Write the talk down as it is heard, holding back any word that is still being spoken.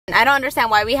I don't understand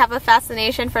why we have a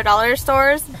fascination for dollar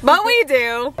stores, but we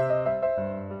do.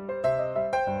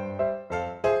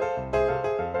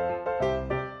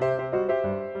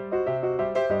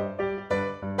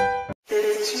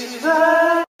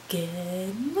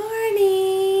 Good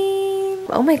morning.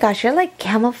 Oh my gosh, you're like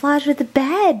camouflage with the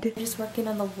bed. I'm just working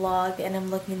on the vlog and I'm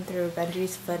looking through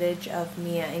Benji's footage of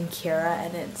Mia and Kira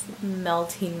and it's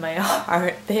melting my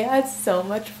heart. They had so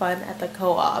much fun at the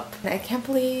co-op. I can't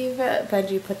believe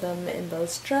Benji put them in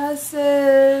those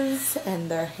dresses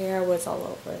and their hair was all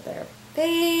over their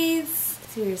face.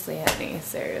 Seriously, honey,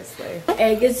 seriously.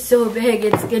 Egg is so big,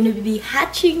 it's gonna be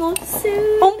hatching on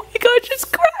soon. Oh my gosh, it's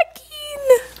cracking.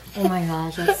 Oh my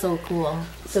gosh, that's so cool.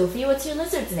 Sophie, what's your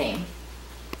lizard's name?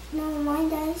 No, my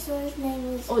dinosaur's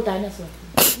name is dinosaur.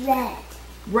 Red.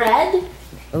 Red?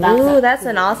 Ooh, that's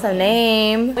an awesome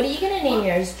name. What are you gonna name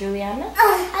yours, Juliana?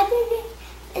 I didn't.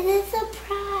 It's a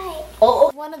surprise.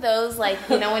 Oh, one of those, like,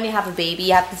 you know when you have a baby,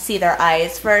 you have to see their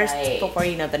eyes first before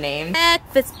you know the name.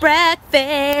 Breakfast,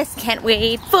 breakfast, can't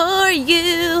wait for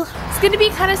you. It's gonna be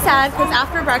kind of sad because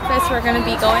after breakfast we're gonna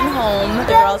be going home. The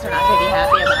girls are not gonna be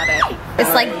happy about it.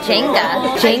 It's like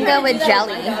Jenga. Jenga with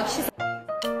jelly.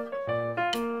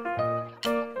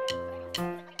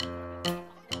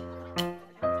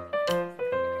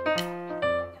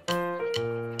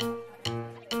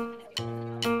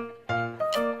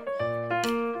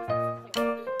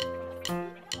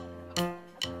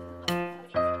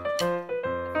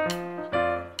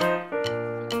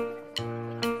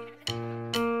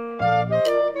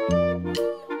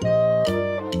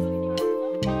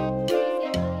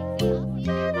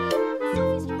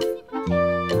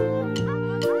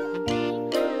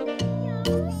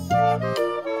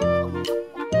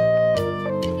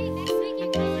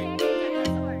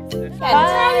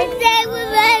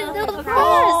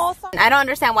 I don't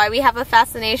understand why we have a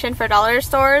fascination for dollar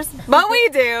stores, but we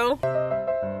do.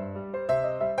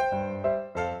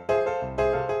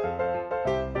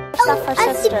 Stuff for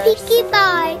sisters. Pinkie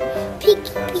Pie.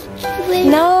 Pinkie.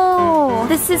 No,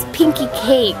 this is Pinkie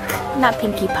Cake, not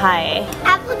Pinkie Pie.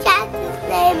 Applejack's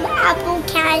name, Apple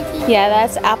Candy. Yeah,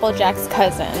 that's Applejack's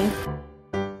cousin.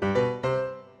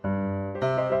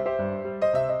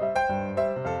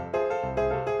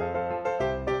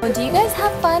 Do you guys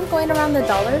have fun going around the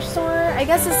dollar store? I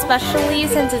guess especially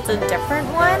since it's a different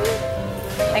one.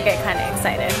 I get kind of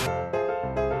excited.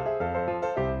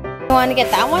 You want to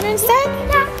get that one instead?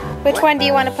 Yeah. Which one do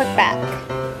you want to put back?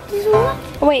 This one?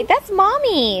 Wait, that's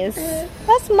Mommy's.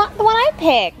 That's the one I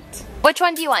picked. Which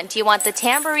one do you want? Do you want the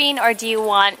tambourine or do you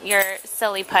want your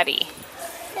silly putty?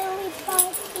 Silly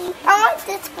putty. I want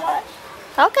this one.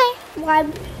 Okay.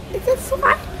 One. Is this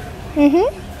one?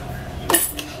 Mm-hmm.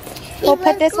 We'll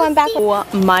put this one back. Oh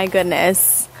my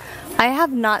goodness. I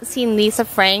have not seen Lisa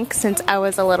Frank since I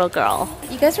was a little girl.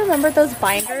 You guys remember those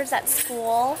binders at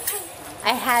school?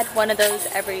 I had one of those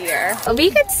every year. We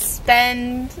could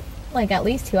spend like at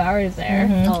least 2 hours there.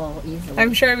 Mm-hmm. Oh, easily.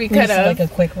 I'm sure we could have. Like a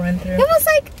quick run through. It was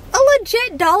like a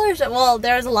legit dollar. Well,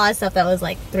 there was a lot of stuff that was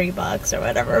like $3 or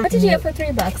whatever. What did you get for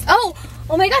 $3?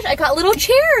 Oh my gosh, I got little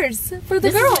chairs for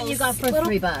the girls. This is what you got for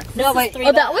 $3. No, wait.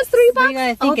 Oh, that was $3?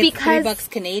 I think it's $3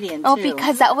 Canadian, too. Oh,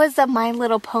 because that was a My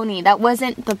Little Pony. That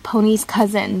wasn't the pony's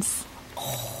cousins.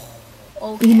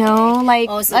 Okay. You know, like,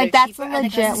 so like that's cheaper? a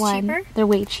legit one. Cheaper? They're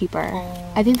way cheaper.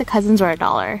 Oh. I think the cousins were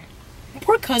 $1.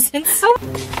 Poor cousins. Suki,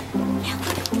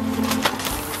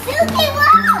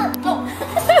 look!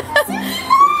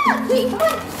 Suki,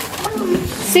 look!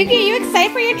 Suki, you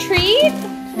excited for your treat?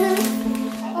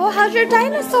 Oh, how's your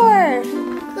dinosaur?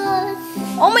 Good.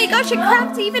 Oh my gosh, it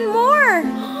cracked even more.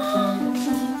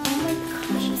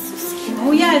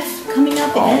 Oh yeah, it's coming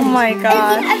out the end. Oh my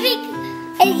gosh. I think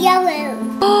it's yellow.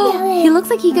 Oh, he looks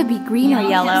like he could be green or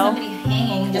yellow.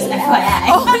 Hanging, just FYI.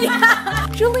 Oh yeah.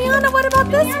 Juliana, what about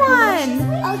this one?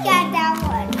 Oh yeah, that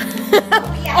one.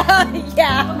 Oh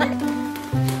yeah.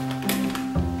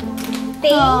 Thank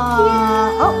you.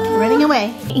 Oh, running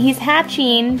away. He's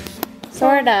hatching,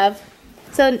 sort of.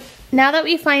 So now that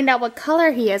we find out what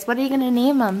color he is, what are you gonna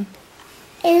name him?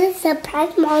 It's a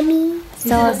surprise, Mommy.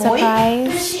 Still a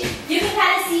surprise. You can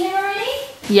kind of see him already?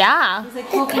 Yeah. It's like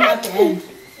poking out the end.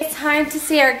 It's time to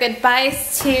say our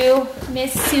goodbyes to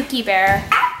Miss Suki Bear.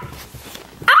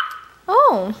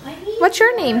 Oh, what's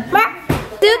your name?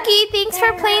 Suki, thanks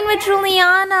for playing with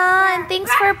Juliana and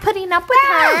thanks for putting up with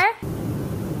her.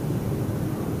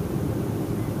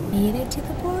 Made it to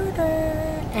the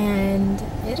border and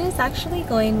it is actually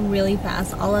going really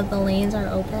fast. All of the lanes are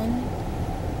open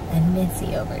and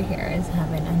Missy over here is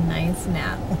having a nice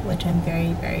nap, which I'm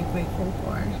very, very grateful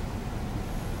for.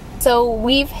 So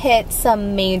we've hit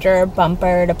some major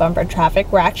bumper-to-bumper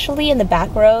traffic. We're actually in the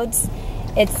back roads.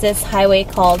 It's this highway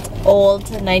called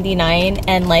Old 99,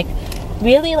 and like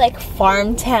really like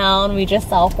farm town. We just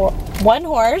saw one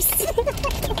horse.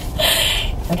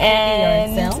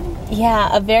 And yard sale?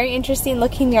 Yeah, a very interesting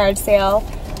looking yard sale.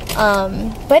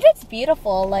 But it's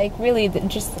beautiful, like really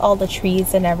just all the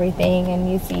trees and everything,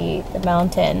 and you see the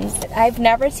mountains. I've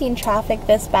never seen traffic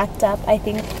this backed up. I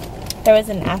think there was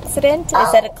an accident.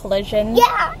 Is that a collision?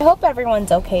 Yeah. I hope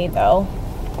everyone's okay though.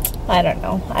 I don't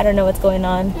know. I don't know what's going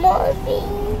on.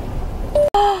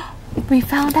 We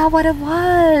found out what it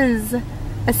was.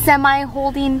 A semi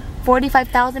holding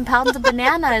 45,000 pounds of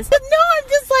bananas. No, I'm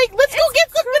just like, let's go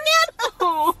get some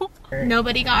bananas.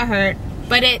 Nobody got hurt,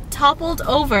 but it toppled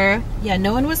over. Yeah,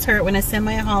 no one was hurt when a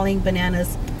semi hauling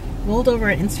bananas rolled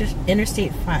over at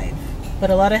Interstate 5. But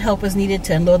a lot of help was needed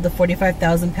to unload the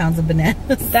 45,000 pounds of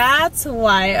bananas. That's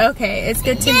why. Okay, it's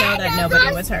good to know that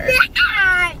nobody was hurt.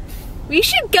 We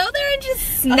should go there and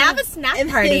just have a snack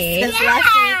party.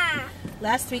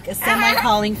 Last week, a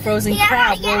semi-hauling frozen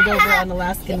crab rolled over on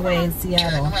Alaskan Way in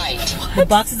Seattle. The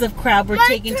boxes of crab were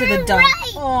taken to the dump.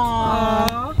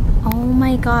 Aww. Oh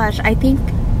my gosh, I think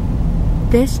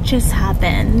this just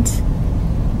happened.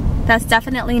 That's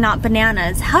definitely not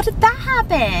bananas. How did that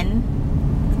happen?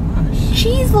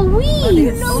 Jeez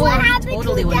Louise!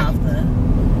 Totally went off the...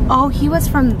 Oh, he was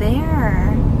from there.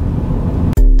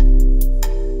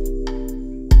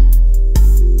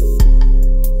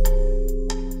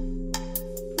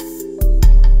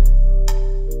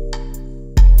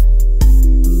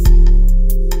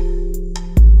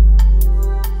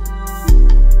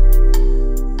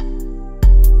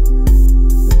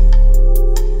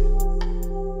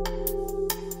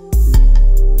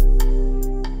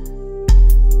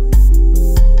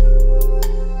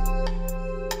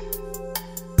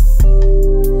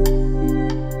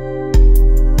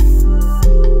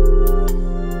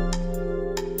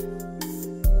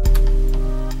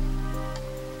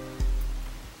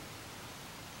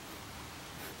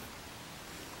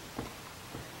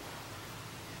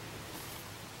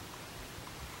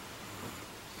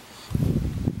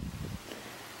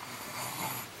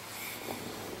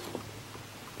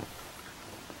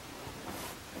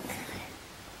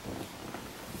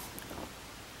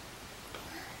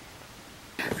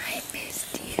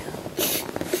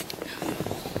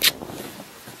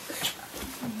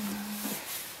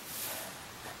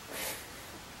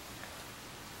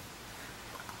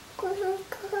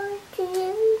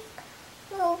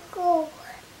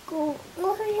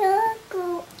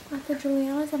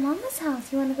 Juliana's at Mama's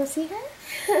house. You want to go see her?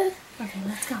 Okay,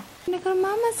 let's go. We're gonna go to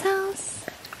Mama's house.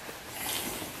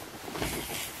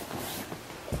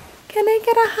 Can I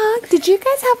get a hug? Did you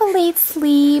guys have a late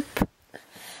sleep?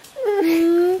 Come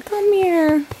here. Come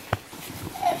here.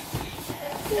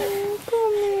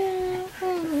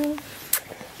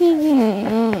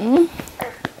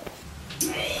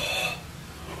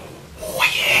 Oh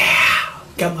yeah!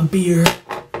 Got my beer,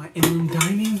 my in-room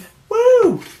dining.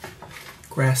 Woo!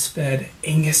 Grass-fed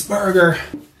Angus burger.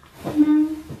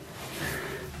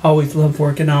 Always love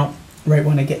working out right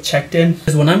when I get checked in.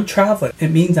 Because when I'm traveling, it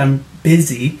means I'm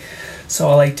busy. So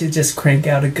I like to just crank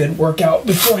out a good workout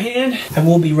beforehand. I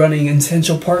will be running in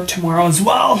Central Park tomorrow as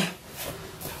well.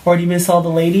 Already miss all the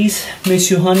ladies.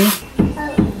 Miss you, honey.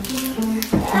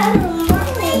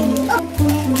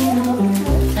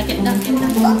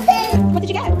 What did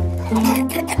you get?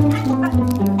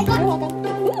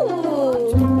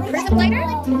 Ooh, prism lighter?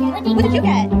 What did you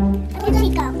get?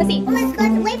 Let's see. You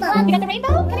got the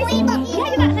rainbow? Can I see? Yeah,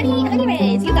 you got honey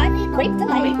rays. You got grape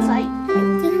delight.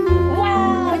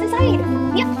 Wow, what's inside?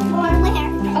 Yep.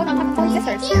 Oh, no, I'm telling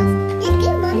sisters.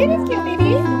 It is cute, baby.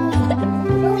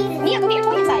 Mia, go get your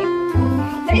toy inside.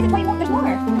 There is a toy more. There's more.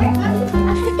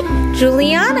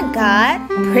 Juliana got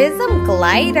prism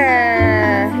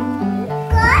glider.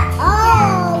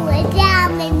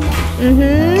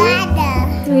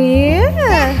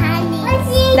 Yeah.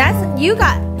 That's, you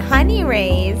got honey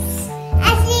rays.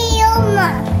 I see you,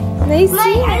 Mom. They see.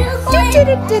 Poor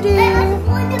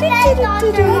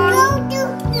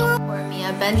Mia.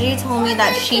 Benji told me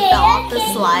that she fell off the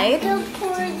slide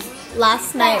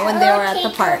last night when they were at the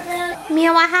park.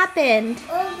 Mia, what happened?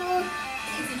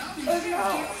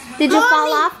 Did you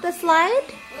fall off the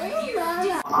slide?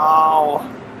 Wow.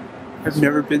 I've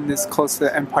never been this close to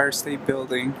the Empire State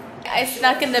Building. I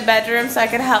snuck in the bedroom so I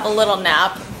could have a little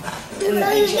nap. And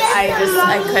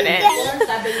I couldn't.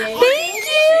 Thank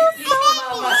you so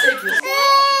much.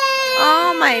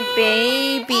 Oh, my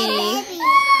baby.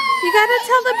 You gotta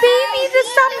tell the baby to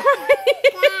stop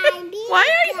crying. Why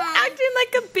are you acting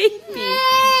like a baby?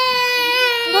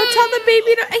 Don't tell the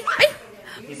baby to.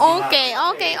 Okay,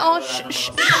 okay. Oh, shh.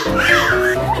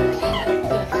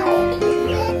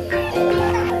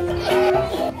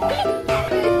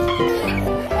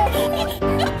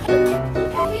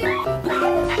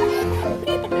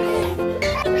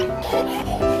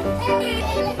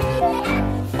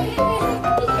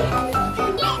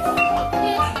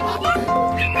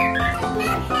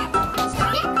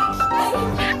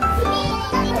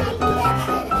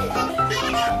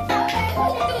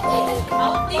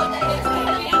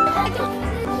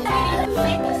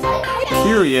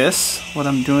 Curious what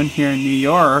I'm doing here in New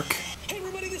York. Hey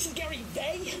everybody, this is Gary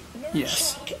Day.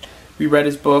 Yes. We read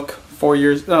his book 4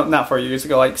 years, no, not 4 years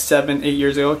ago, like 7, 8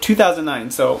 years ago,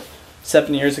 2009, so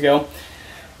 7 years ago.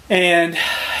 And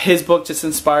his book just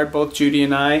inspired both Judy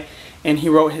and I. And he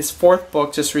wrote his 4th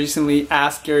book just recently,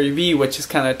 Ask Gary V, which is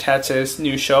kind of attached to his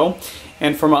new show.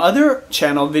 And for my other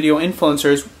channel, Video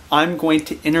Influencers, I'm going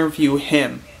to interview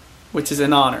him, which is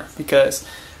an honor because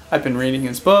I've been reading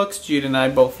his books. Jude and I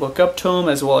both look up to him,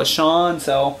 as well as Sean.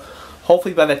 So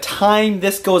hopefully by the time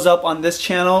this goes up on this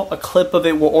channel, a clip of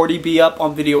it will already be up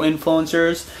on Video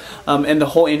Influencers. And the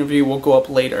whole interview will go up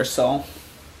later. So,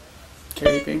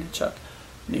 Gary Vaynerchuk,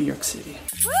 New York City.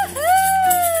 Woohoo!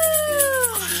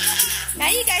 Now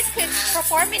you guys could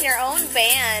perform in your own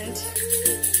band.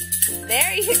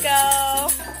 There you go.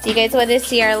 Do you guys want to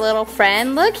see our little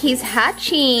friend? Look, he's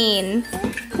hatching.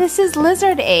 This is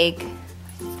lizard egg.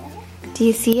 Do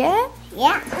you see it?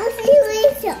 Yeah,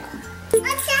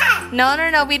 What's that?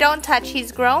 No, we don't touch.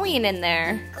 He's growing in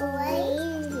there.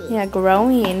 Growing. Yeah,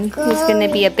 growing. He's gonna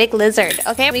be a big lizard.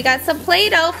 Okay, we got some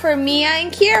Play-Doh for Mia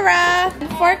and Kira. One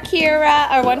for Kira,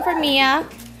 or one for Mia.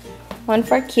 One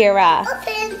for Kira.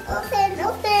 Open.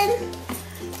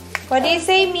 What do you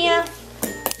say, Mia?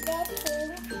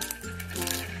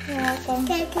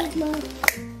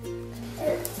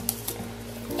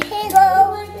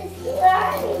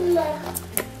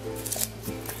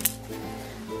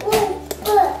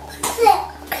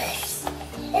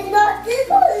 This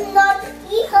one's not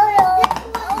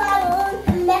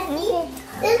messy.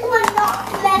 This one's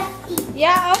not messy.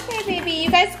 Yeah, okay, baby. You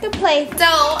guys can play. So,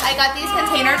 I got these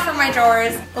containers for my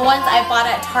drawers. The ones I bought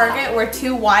at Target were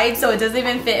too wide, so it doesn't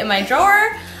even fit in my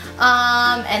drawer.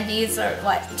 And these are,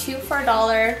 what, 2 for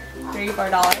 $1, 3 for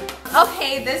 $1.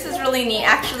 Okay, this is really neat.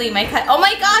 Actually, my cut. Oh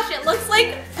my gosh, it looks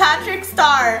like Patrick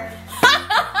Star.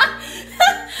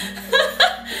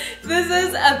 This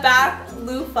is a back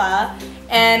loofah.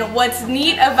 And what's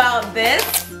neat about this,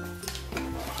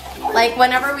 like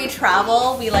whenever we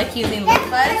travel, we like using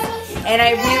loofahs. And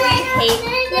I really hate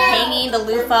hanging the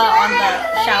loofah on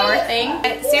the shower thing.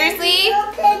 Seriously,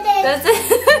 does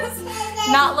this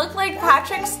not look like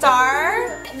Patrick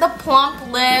Star? The plump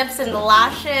lips and the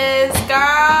lashes,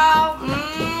 girl.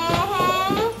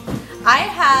 I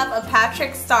have a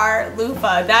Patrick Star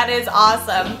loofah. That is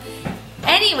awesome.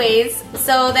 Anyways,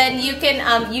 so then you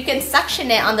can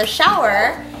suction it on the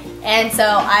shower, and so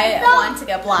I want to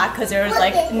get black because there was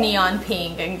like neon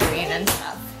pink and green and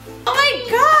stuff. Oh my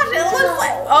gosh, it looks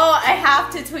like, oh, I have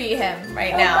to tweet him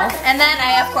right now. And then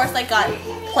I of course like got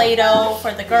Play-Doh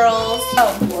for the girls.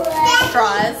 Oh,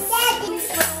 straws.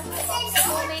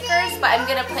 Makers, but I'm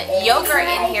gonna put yogurt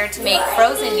in here to make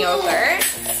frozen yogurt.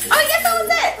 Oh, I guess that was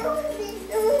it.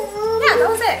 Yeah, that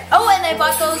was it. Oh, and I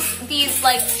bought these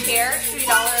like chairs,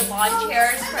 $3 lawn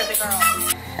chairs for the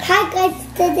girls. Hi guys,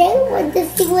 today we're going to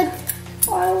see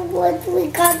what we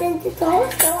got in the toy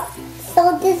store.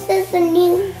 So this is the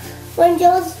new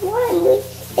Windows 1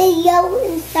 with a yellow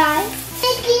inside.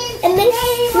 And make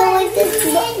like this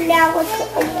look now.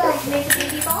 Make a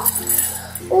baby ball.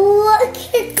 Look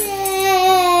at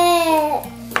that!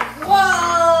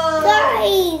 Whoa!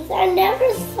 Guys, I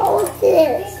never saw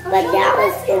this, but now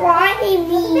it's slimy.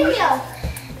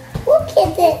 Look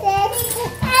at this.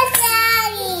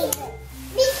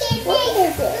 What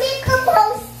is it? Make a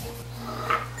post.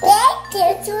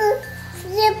 There's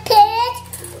the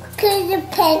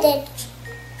pet.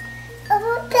 The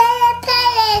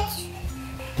pet.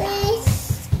 Please.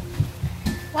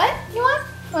 What? You want?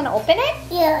 You want to open it?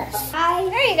 Yes.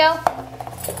 There you go.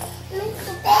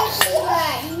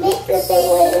 Make the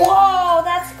baby. Whoa,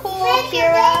 that's cool,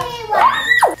 Kira.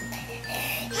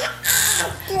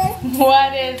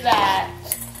 What is that?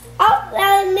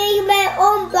 I made my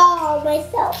own ball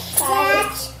myself,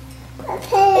 guys.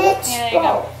 There you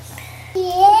go.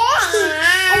 Yeah.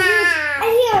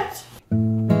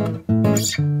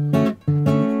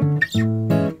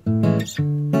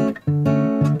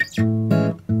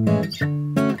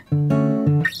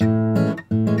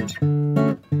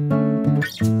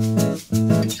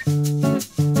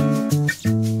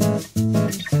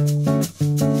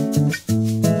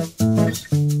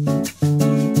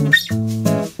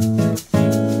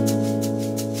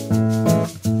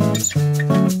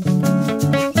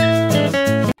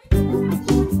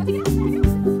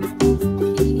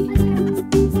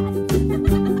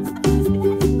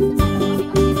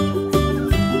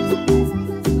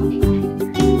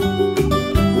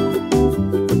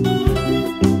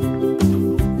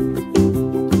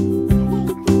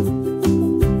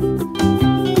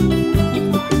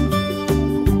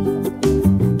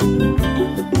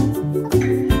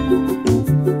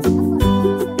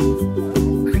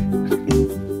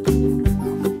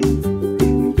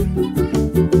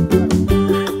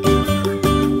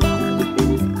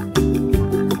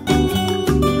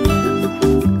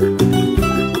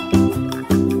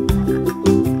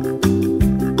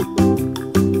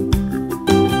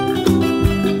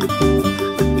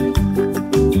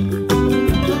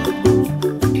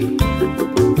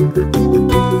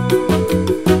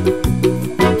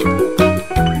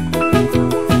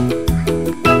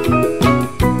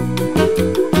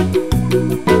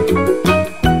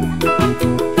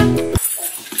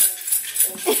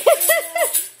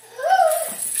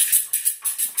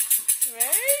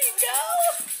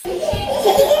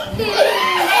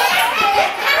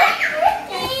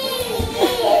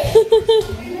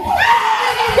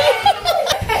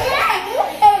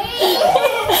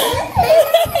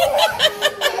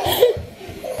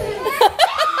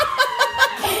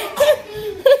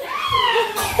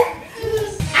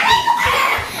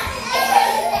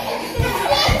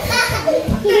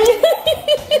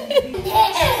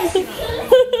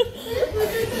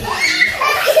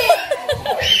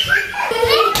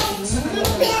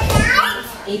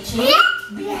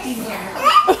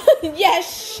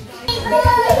 Yes.